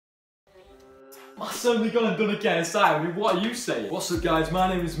Matt's only gone and done a KSI. I mean, what are you saying? What's up, guys?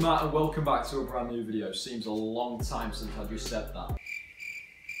 My name is Matt and welcome back to a brand new video. Seems a long time since I just said that.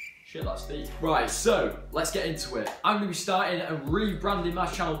 Shit, that's deep. Right, so let's get into it. I'm going to be starting and rebranding my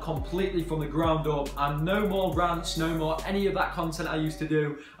channel completely from the ground up, and no more rants, no more any of that content I used to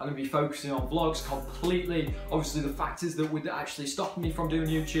do. I'm going to be focusing on vlogs completely. Obviously, the factors that would actually stop me from doing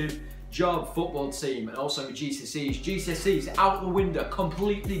YouTube: job, football team, and also my GCSEs. GCSEs out the window,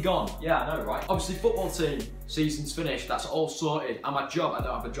 completely gone. Yeah, I know, right? Obviously, football team, season's finished, that's all sorted. And my job, I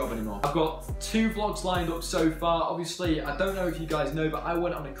don't have a job anymore. I've got 2 vlogs lined up so far. Obviously, I don't know if you guys know, but I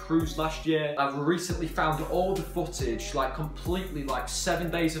went on a cruise last year. I've recently found all the footage, like completely, like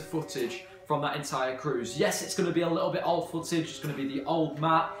 7 days of footage from that entire cruise. Yes, it's gonna be a little bit old footage, it's gonna be the old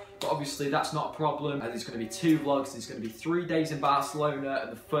Matt, but obviously that's not a problem. And there's going to be 2 vlogs. There's going to be 3 days in Barcelona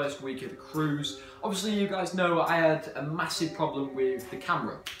and the first week of the cruise. Obviously, you guys know I had a massive problem with the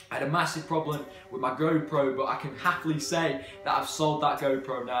camera. I had a massive problem with my GoPro, but I can happily say that I've sold that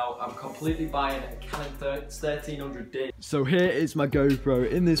GoPro now. I'm completely buying a Canon 1300D. So here is my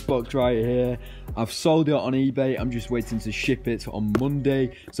GoPro in this box right here. I've sold it on eBay. I'm just waiting to ship it on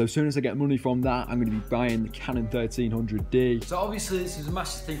Monday. So as soon as I get money from that, I'm going to be buying the Canon 1300D. So obviously this is a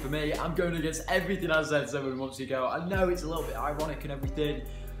massive thing for me. I'm going against everything I said 7 months ago. I know it's a little bit ironic and everything,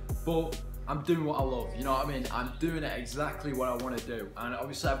 but I'm doing what I love, you know what I mean? I'm doing it exactly what I want to do. And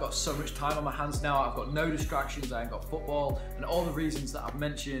obviously I've got so much time on my hands now. I've got no distractions, I ain't got football, and all the reasons that I've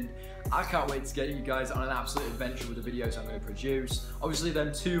mentioned. I can't wait to get you guys on an absolute adventure with the videos I'm going to produce. Obviously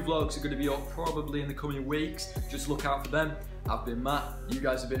them 2 vlogs are going to be up probably in the coming weeks. Just look out for them. I've been Matt, you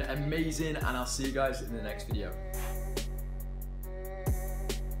guys have been amazing, and I'll see you guys in the next video.